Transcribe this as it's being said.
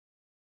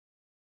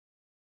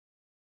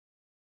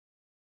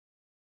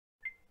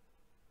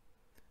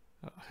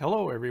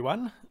Hello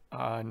everyone.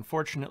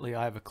 Unfortunately,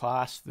 I have a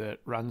class that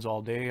runs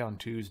all day on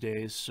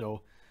Tuesdays,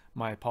 so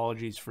my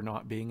apologies for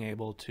not being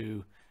able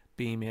to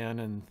beam in,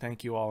 and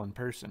thank you all in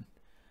person.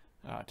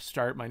 To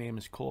start, my name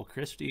is Cole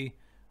Christie.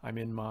 I'm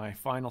in my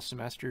final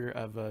semester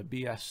of a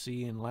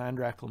BSc in Land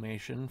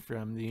Reclamation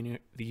from the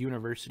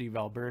University of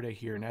Alberta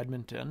here in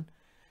Edmonton,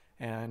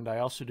 and I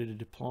also did a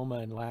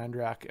diploma in Land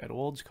Rec at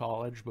Olds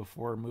College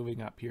before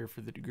moving up here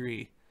for the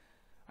degree.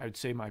 I would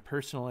say my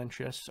personal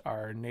interests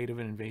are native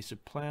and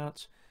invasive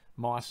plants,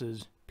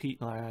 mosses,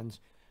 peatlands,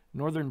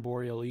 northern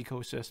boreal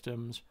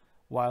ecosystems,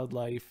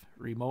 wildlife,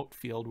 remote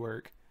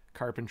fieldwork,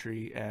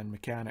 carpentry, and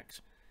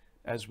mechanics.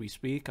 As we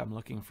speak, I'm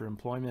looking for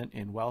employment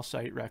in well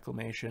site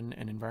reclamation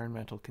and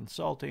environmental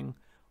consulting,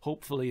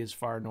 hopefully as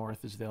far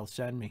north as they'll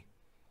send me.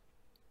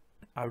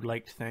 I would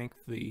like to thank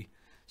the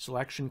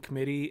selection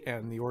committee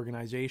and the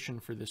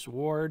organization for this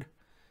award.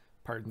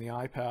 Pardon the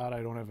iPad,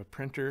 I don't have a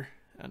printer,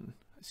 and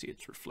I see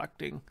it's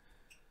reflecting.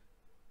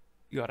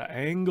 You gotta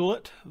angle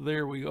it.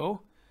 There we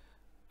go.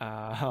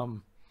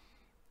 I'm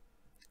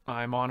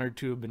honored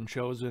to have been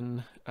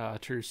chosen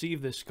to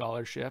receive this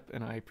scholarship,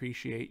 and I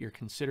appreciate your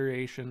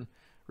consideration,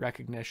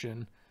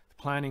 recognition, the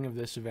planning of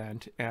this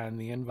event, and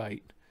the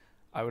invite.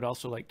 I would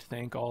also like to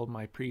thank all of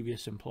my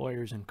previous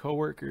employers and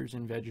coworkers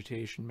in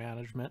vegetation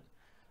management.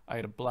 I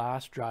had a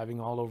blast driving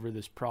all over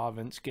this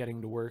province,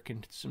 getting to work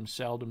in some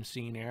seldom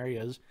seen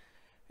areas,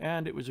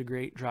 and it was a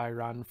great dry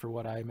run for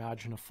what I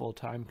imagine a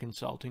full-time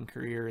consulting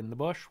career in the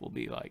bush will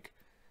be like.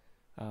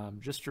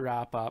 Just to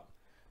wrap up,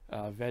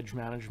 veg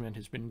management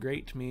has been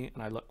great to me,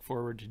 and I look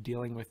forward to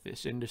dealing with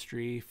this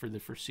industry for the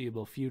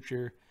foreseeable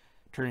future,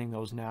 turning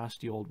those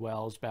nasty old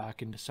wells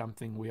back into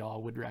something we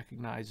all would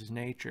recognize as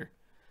nature.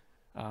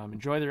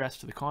 Enjoy the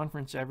rest of the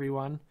conference,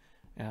 everyone,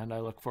 and I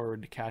look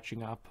forward to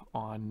catching up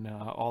on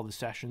all the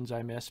sessions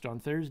I missed on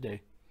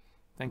Thursday.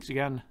 Thanks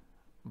again.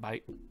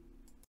 Bye.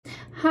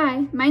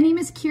 Hi, my name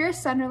is Kira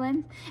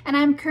Sunderland, and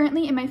I'm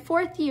currently in my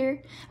 4th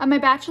year of my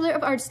Bachelor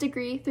of Arts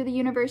degree through the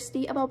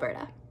University of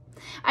Alberta.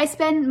 I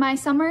spend my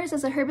summers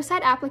as a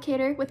herbicide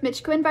applicator with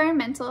Michiko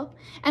Environmental,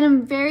 and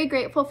I'm very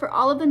grateful for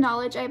all of the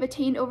knowledge I have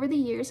attained over the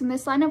years in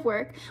this line of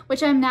work,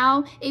 which I'm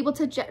now able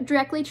to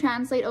directly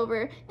translate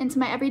over into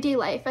my everyday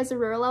life as a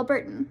rural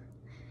Albertan.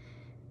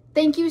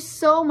 Thank you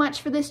so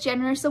much for this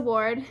generous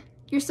award.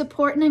 Your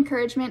support and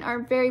encouragement are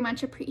very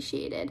much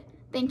appreciated.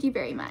 Thank you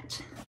very much.